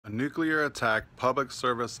nuclear attack public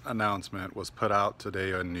service announcement was put out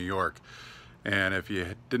today in New York. And if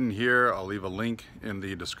you didn't hear, I'll leave a link in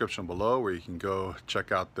the description below where you can go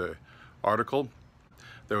check out the article.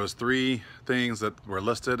 There was 3 things that were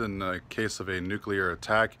listed in the case of a nuclear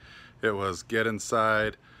attack. It was get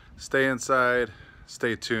inside,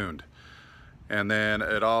 stay tuned. And then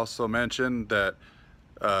it also mentioned that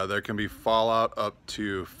there can be fallout up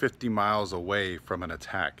to 50 miles away from an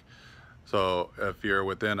attack. So if you're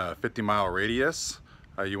within a 50-mile radius,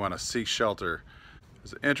 you want to seek shelter.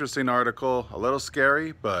 It's an interesting article, a little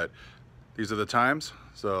scary, but these are the times.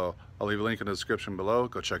 So I'll leave a link in the description below.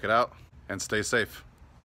 Go check it out and stay safe.